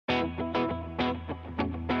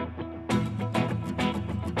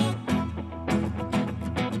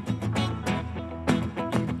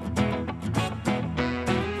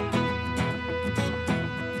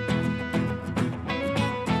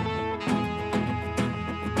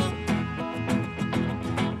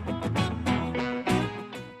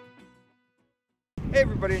Hey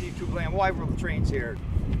everybody on YouTube land, Live World of Trains here.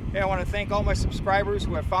 Hey, I want to thank all my subscribers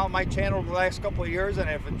who have found my channel the last couple of years and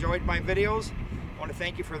have enjoyed my videos. I want to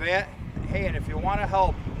thank you for that. Hey, and if you want to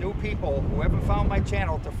help new people who haven't found my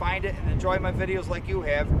channel to find it and enjoy my videos like you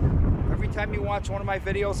have, every time you watch one of my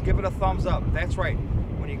videos, give it a thumbs up. That's right.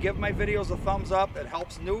 When you give my videos a thumbs up, it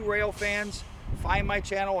helps new rail fans find my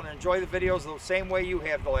channel and enjoy the videos the same way you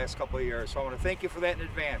have the last couple of years. So I want to thank you for that in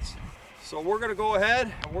advance. So we're going to go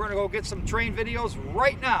ahead and we're going to go get some train videos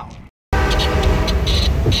right now.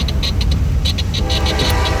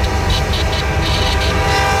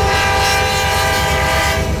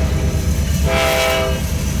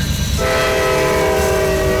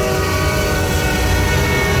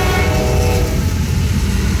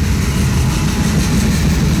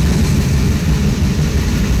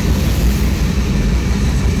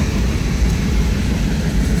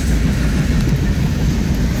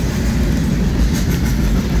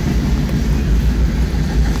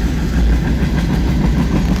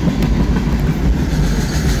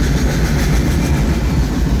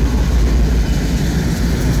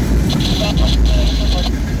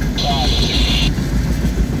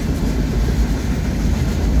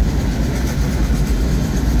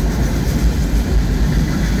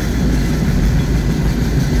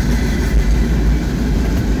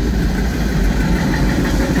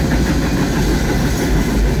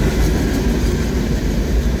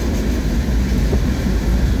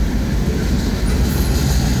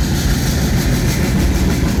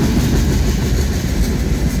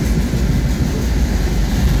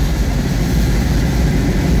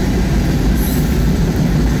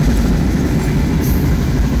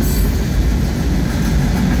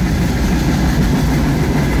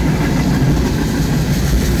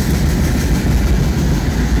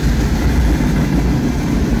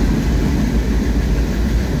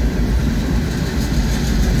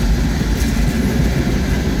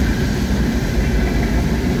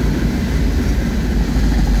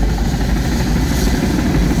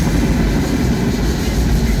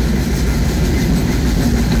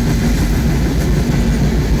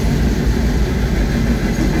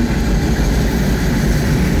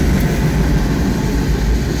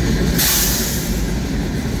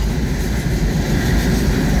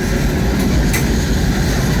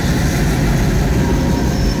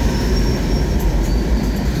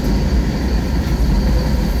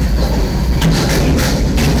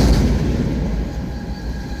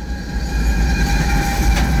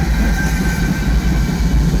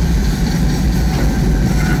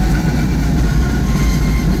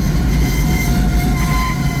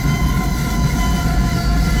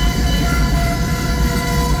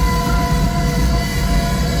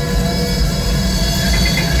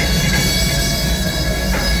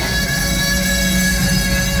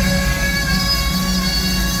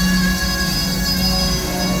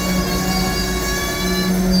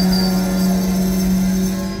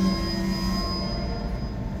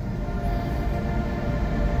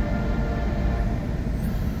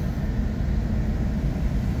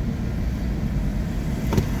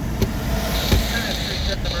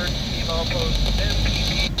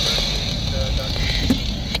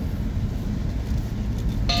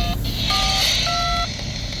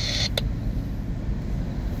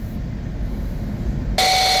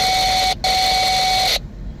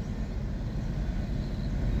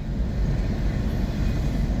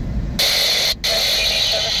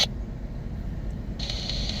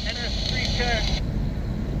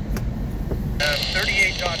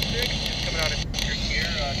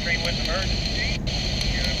 Train with emergency,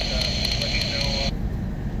 and let you know.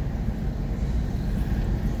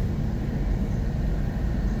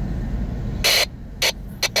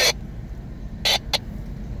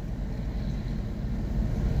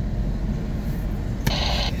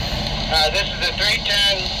 This is the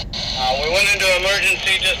 310. We went into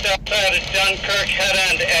emergency just outside of Dunkirk head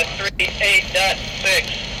end at 38.6.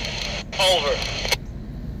 Over.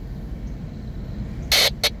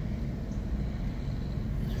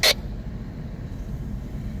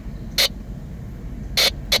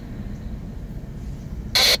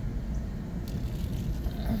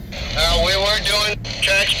 We were doing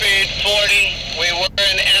track speed 40. We were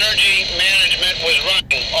in energy management was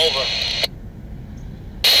running. Over.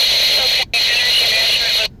 Okay, energy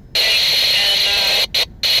management was running, and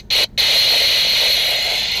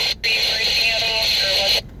were you racing at all, or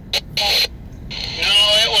was it pulling? No,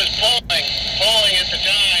 it was pulling at the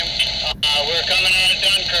time. We were coming out of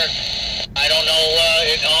Dunkirk. I don't know,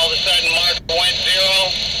 all of a sudden marker went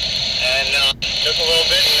zero, and took a little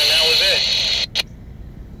bit, and then that was it.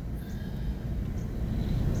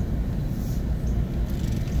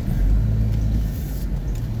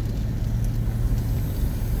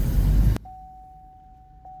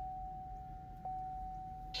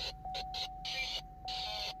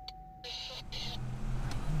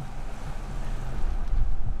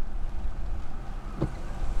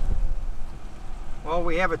 Well,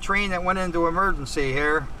 we have a train that went into emergency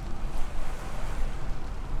here.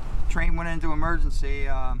 Train went into emergency.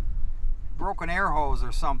 Broken air hose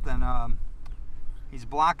or something. He's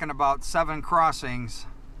blocking about 7 crossings.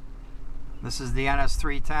 This is the NS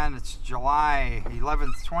 310. It's July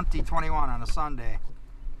 11th, 2021 on a Sunday.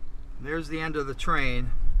 There's the end of the train.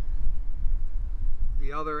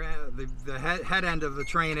 The other end, the head end of the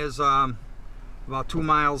train is about 2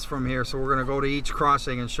 miles from here. So we're going to go to each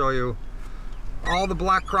crossing and show you all the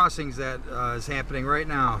block crossings that is happening right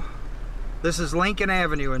now. This is Lincoln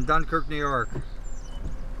Avenue in Dunkirk, New York.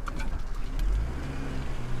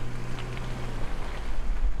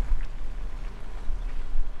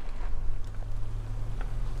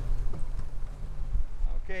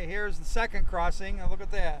 Okay, here's the second crossing. Now look at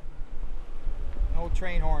that. No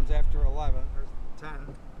train horns after 11 or 10.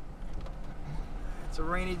 It's a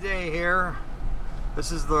rainy day here.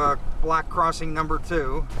 This is the block crossing number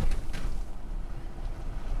 2.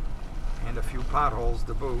 And a few potholes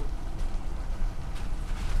to boot.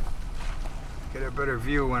 Get a better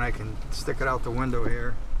view when I can stick it out the window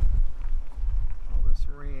here. All this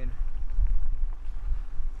rain.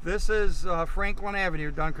 This is Franklin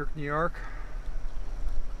Avenue, Dunkirk, New York.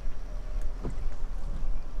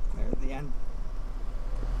 There's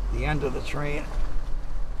the end of the train.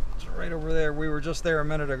 It's right over there. We were just there a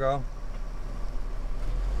minute ago.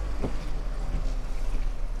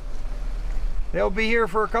 They'll be here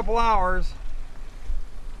for a couple hours.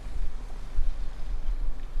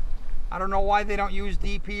 I don't know why they don't use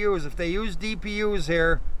DPUs. If they use DPUs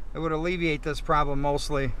here, it would alleviate this problem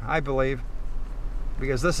mostly, I believe.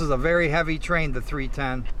 Because this is a very heavy train, the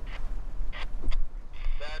 310.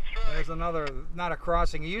 That's right. There's another, not a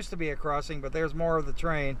crossing. It used to be a crossing, but there's more of the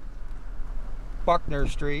train. Buckner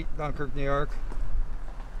Street, Dunkirk, New York.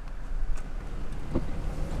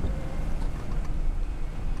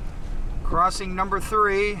 Crossing number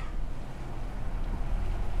 3,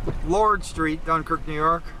 Lord Street, Dunkirk, New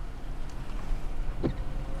York.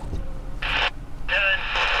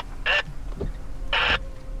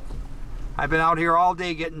 I've been out here all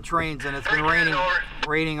day getting trains, and it's been raining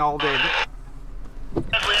all day. We have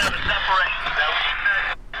a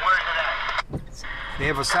separation. Where's it at? They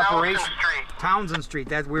have a separation. Townsend Street. Townsend Street.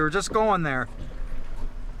 That we were just going there.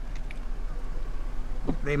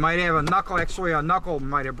 They might have a knuckle. Actually, a knuckle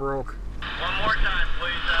might have broke. One more time,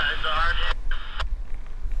 please. It's a hard hit.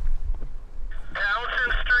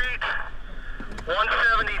 Townsend Street,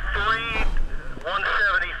 173,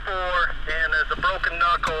 174, and there's a broken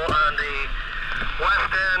knuckle on the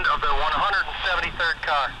west end of the 173rd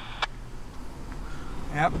car.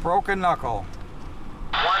 Yep, broken knuckle.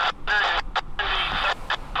 170.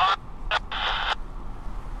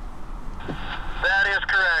 That is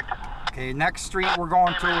correct. Okay, next street we're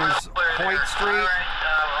going to is Hoyt Street,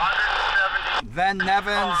 then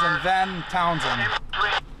Nevins, and then Townsend.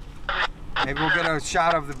 Maybe we'll get a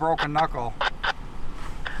shot of the broken knuckle.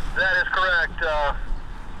 That is correct. I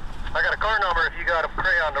got a car number if you got a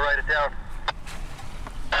crayon to write it down.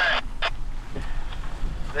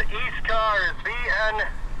 The east car is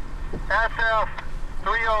BNSF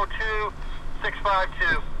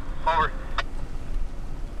 302652. Over.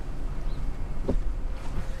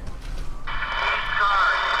 East car,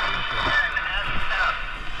 BNSF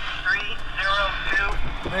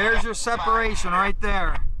 302. There's your separation right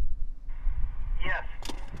there. Yes.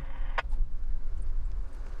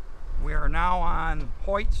 We are now on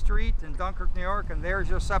Hoyt Street in Dunkirk, New York, and there's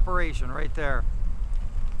your separation right there.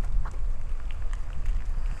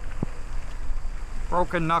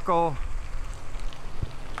 Broken knuckle.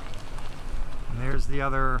 And there's the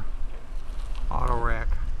other auto rack.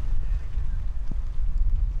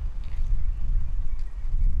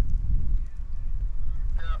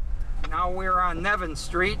 Now we're on Nevin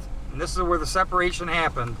Street, and this is where the separation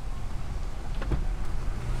happened.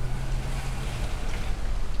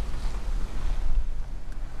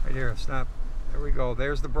 Right here, stop. There we go.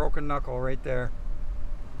 There's the broken knuckle right there.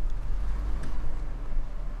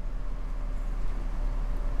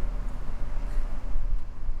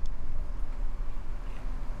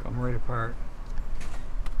 Come right apart.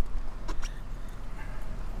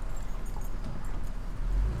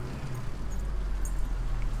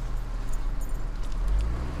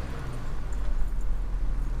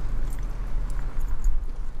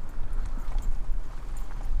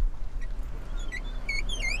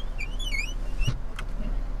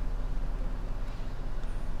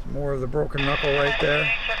 More of the broken knuckle right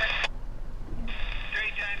there.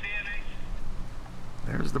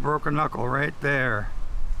 There's the broken knuckle right there.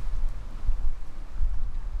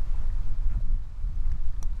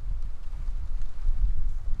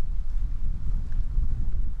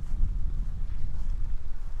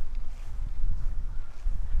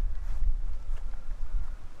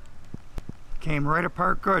 Came right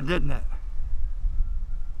apart good, didn't it?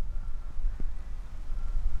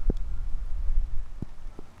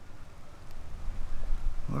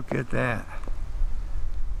 Look at that.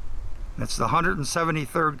 That's the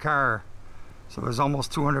 173rd car. So there's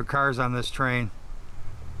almost 200 cars on this train.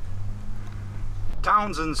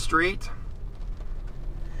 Townsend Street.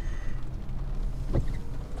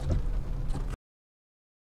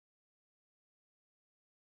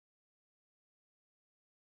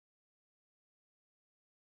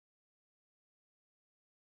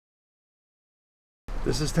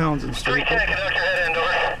 This is Townsend Street. Go ahead,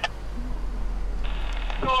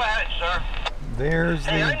 sir. There's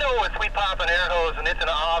the... Hey, I know if we pop an air hose and it's an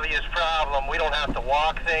obvious problem, we don't have to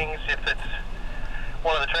walk things if it's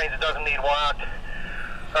one of the trains that doesn't need walked.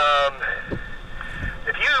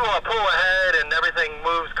 If you pull ahead and everything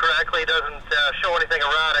moves correctly, doesn't show anything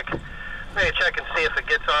erratic, maybe check and see if it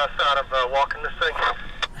gets us out of walking this thing.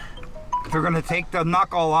 They're going to take the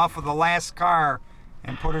knuckle off of the last car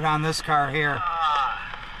and put it on this car here.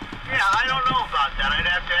 Yeah, I don't know about that. I'd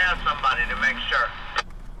have to ask somebody to make sure.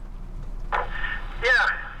 Yeah,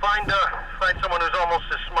 find someone who's almost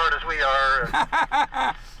as smart as we are.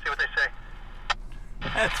 See what they say.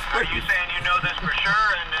 That's Are you saying you know this for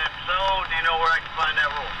sure? And if so, do you know where I can find that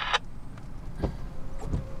rule?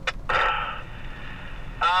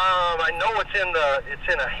 I know it's in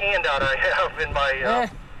a handout I have in my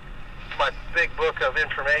my big book of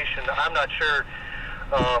information. I'm not sure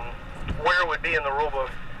where it would be in the rule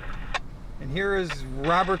book. And here is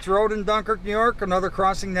Roberts Road in Dunkirk, New York, another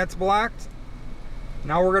crossing that's blocked.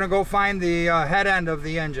 Now we're going to go find the head end of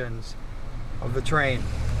the engines of the train.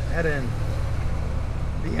 Head end.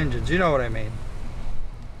 The engines, you know what I mean.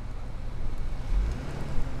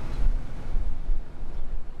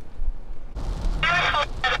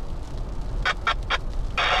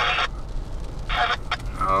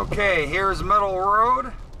 Okay, here's Middle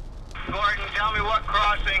Road. Gordon, tell me what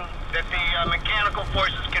crossing that the mechanical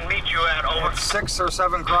forces can meet you at, over. It's 6 or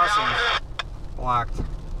 7 crossings blocked.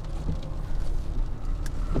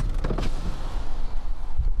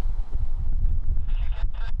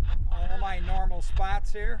 All my normal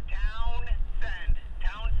spots here.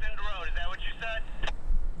 Townsend Road, is that what you said?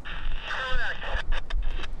 Correct.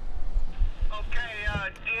 Okay,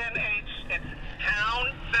 DNH, it's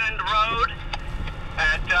Townsend Road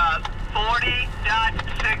at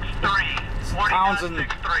 40.63.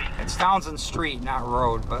 It's Townsend Street, not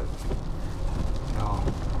road, but you know,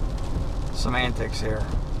 semantics here.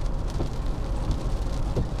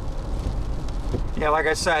 Yeah, like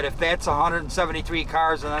I said, if that's 173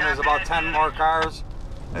 cars and then there's about 10 more cars,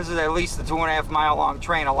 this is at least a 2.5 mile long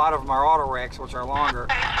train. A lot of them are auto racks, which are longer.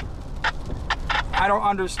 I don't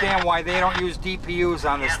understand why they don't use DPUs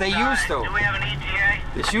on this. They used to. Do we have an ETA?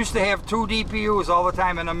 This used to have 2 DPUs all the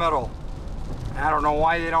time in the middle. I don't know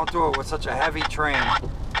why they don't do it with such a heavy train.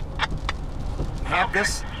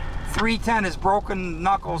 This 310 has broken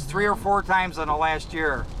knuckles 3 or 4 times in the last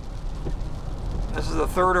year. This is the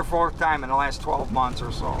 3rd or 4th time in the last 12 months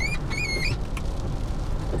or so.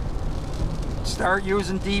 Start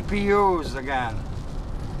using DPUs again.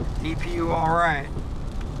 DPU, all right.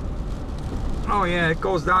 Oh yeah, it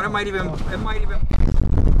goes down. It might even be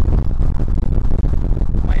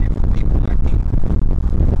blocking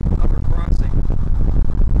another crossing.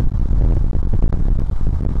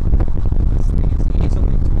 This thing is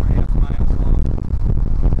easily 2.5 miles long.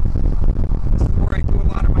 This is where I do a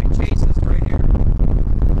lot of my chases right here.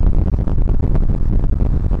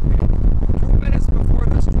 2 minutes before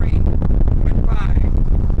this train went by,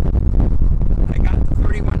 I got the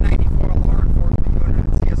 3194 alarm for the unit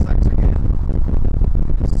at CSX again.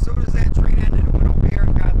 As soon as that train ended, it went over here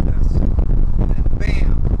and got this. And then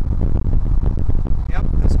bam. Yep,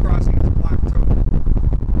 this crossing is blocked too.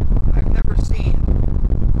 I've never seen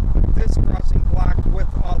this crossing blocked with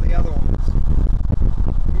all the other ones.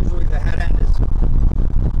 Usually the head end is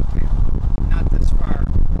not this far.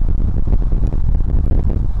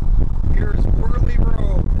 Here is Worley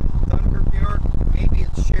Road in Dunkirk, New York. Maybe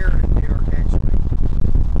it's Sheridan, New York, actually.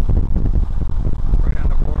 Right on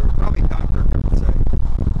the border. Probably Dunkirk, I would say.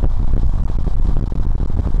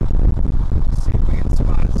 Let's see if we can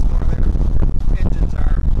spot it somewhere there where the engines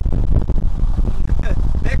are.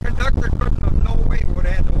 That conductor couldn't have, no way would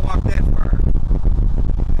have had to walk that far.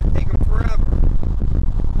 It'd take him forever.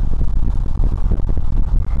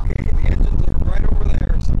 Okay, the engines are right over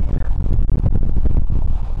there somewhere.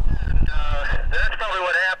 And that's probably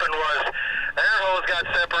what happened was air hose got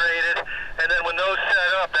separated, and then when those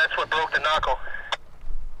set up, that's what broke the knuckle.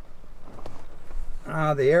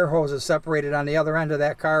 The air hose is separated on the other end of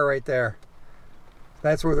that car right there.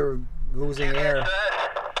 That's where they're losing air.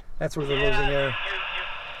 That's where they're losing air.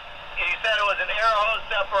 He said it was an air hose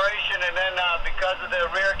separation, and then because of the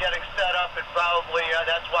rear getting set up, it probably,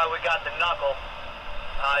 that's why we got the knuckle.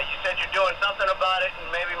 You said you're doing something about it,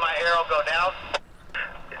 and maybe my air will go down?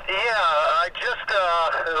 Yeah, I just,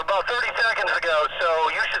 about 30 seconds ago, so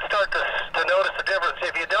you should start to notice the difference.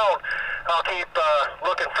 If you don't, I'll keep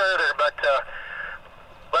looking further, but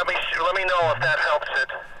let me know if that helps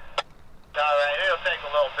it. All right, it'll take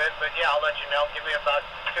a little bit, but yeah, I'll let you know. Give me about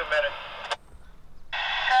 2 minutes.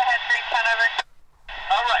 Go ahead, 310 over.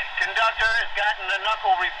 All right, conductor has gotten the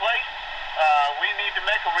knuckle replaced. We need to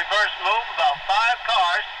make a reverse move, about 5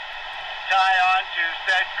 cars, tie on to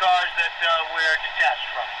said cars that we're detached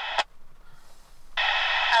from.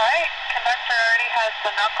 All right, conductor already has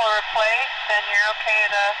the knuckle replaced, and you're okay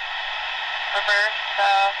to reverse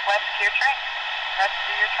west to your train. Rest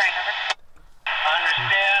to your train, over.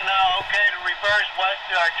 Understand, okay to reverse west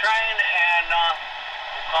to our train, and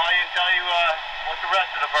we'll call you and tell you what the rest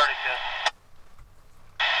of the verdict is.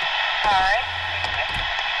 All right.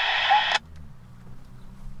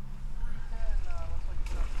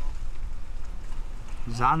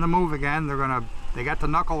 He's on the move again. They got the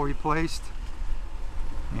knuckle replaced,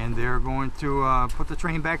 and they're going to put the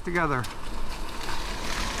train back together.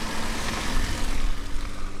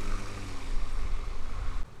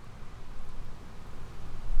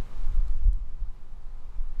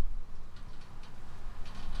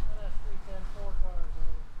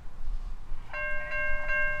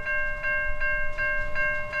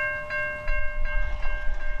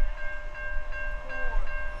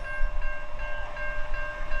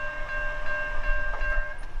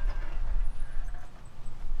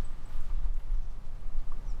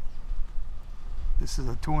 This is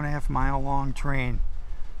a 2.5 mile long train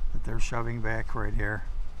that they're shoving back right here.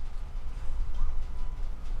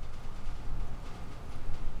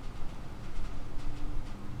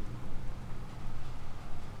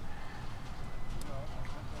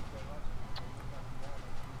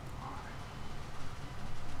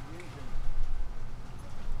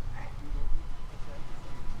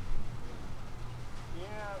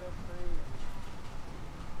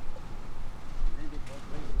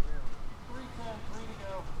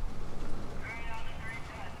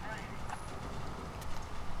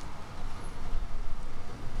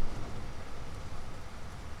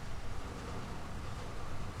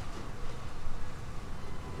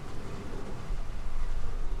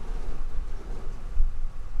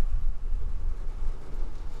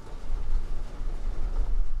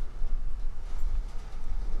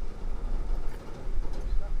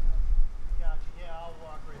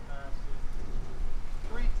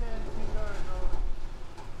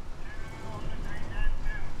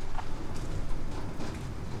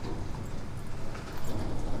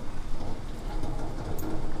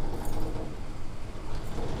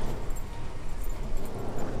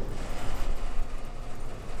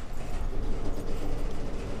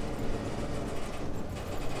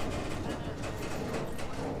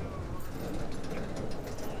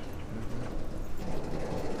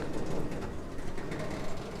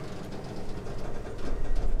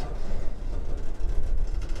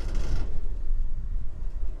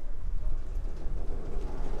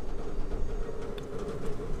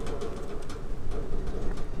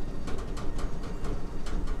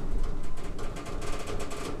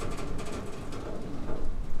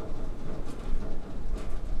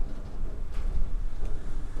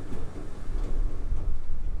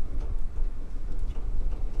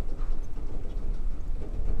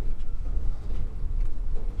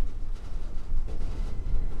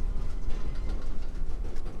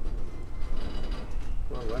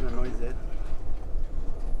 What a noise that.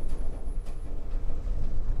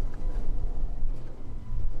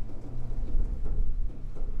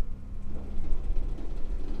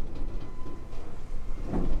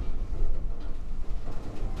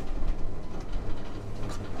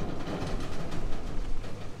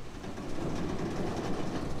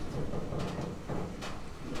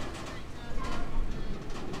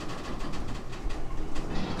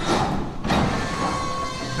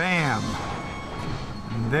 Bam!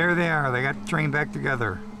 And there they are. They got the train back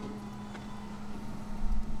together.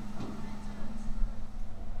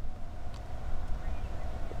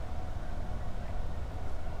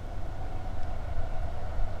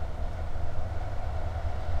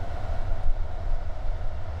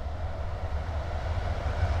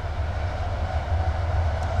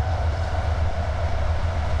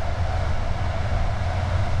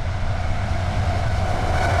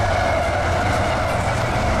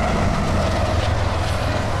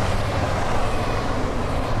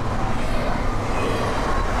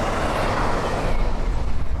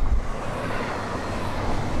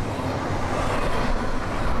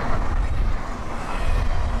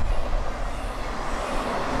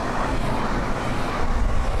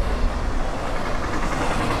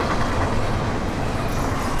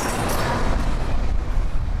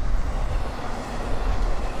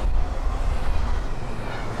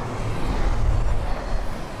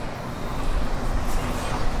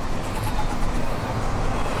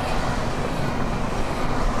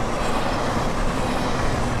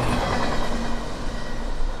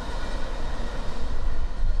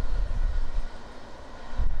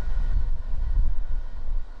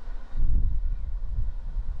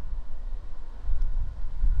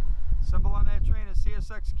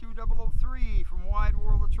 CSXQ003 from Wide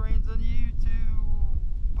World of Trains on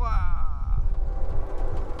YouTube. Bah!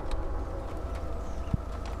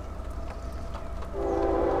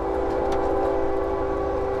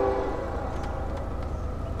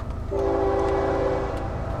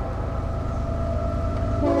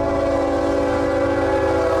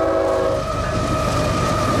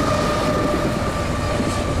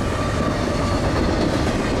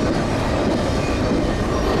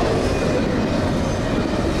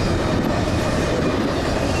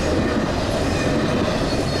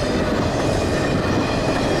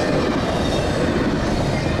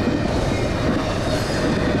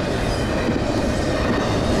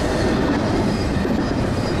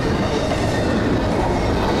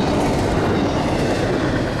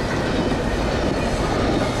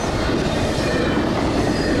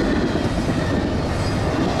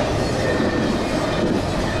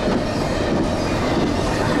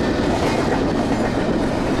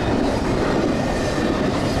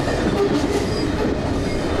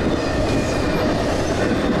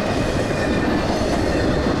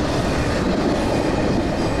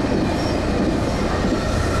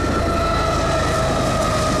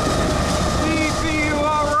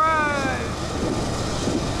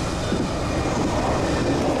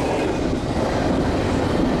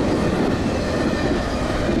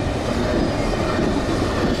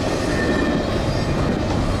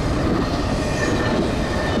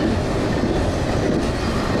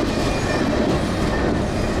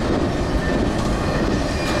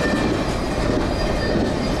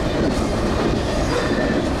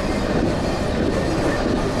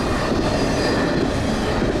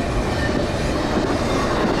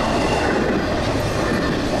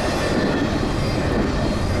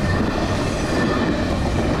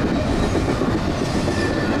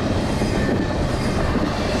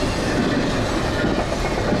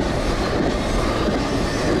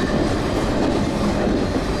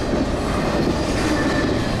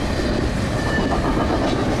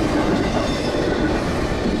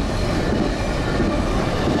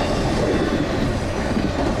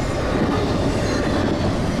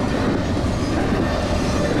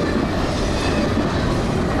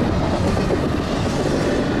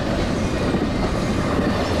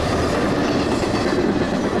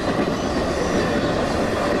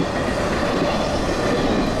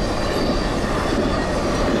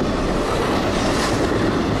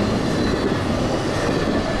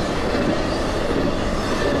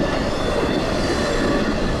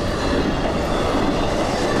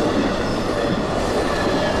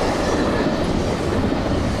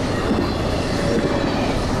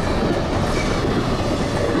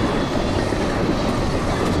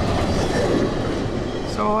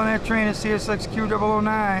 That train is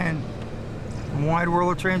CSXQ009 from Wide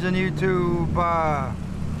World of Trains on YouTube.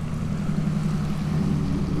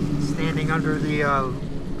 Standing under the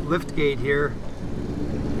lift gate here,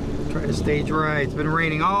 trying to stage ride. It's been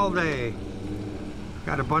raining all day.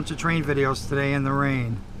 Got a bunch of train videos today in the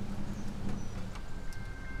rain.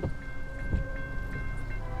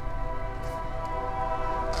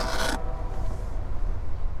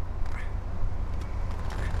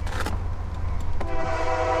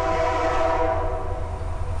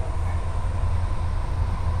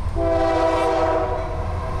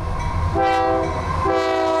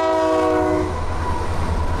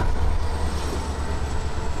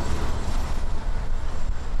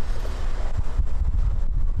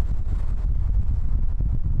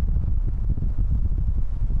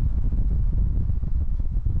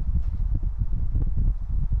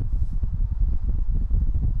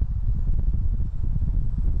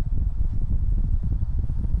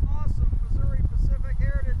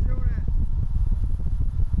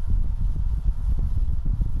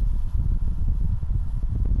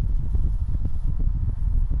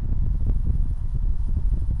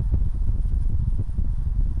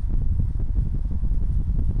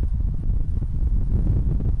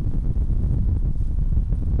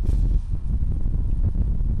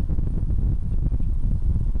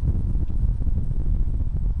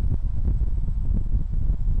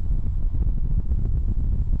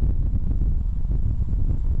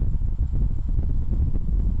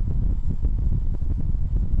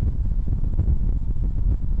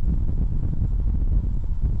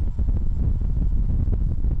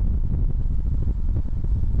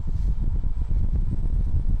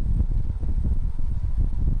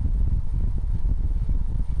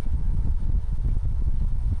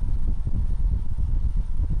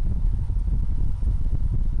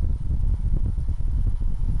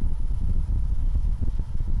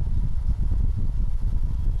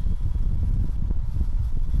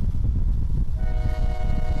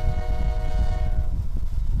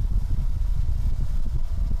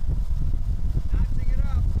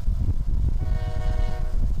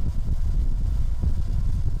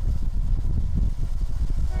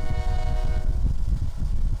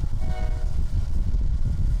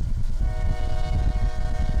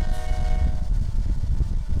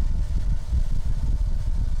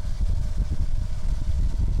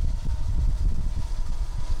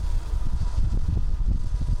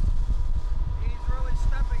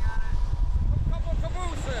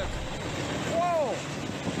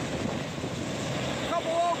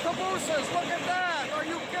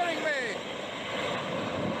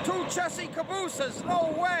 Chessie cabooses,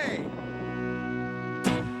 no way!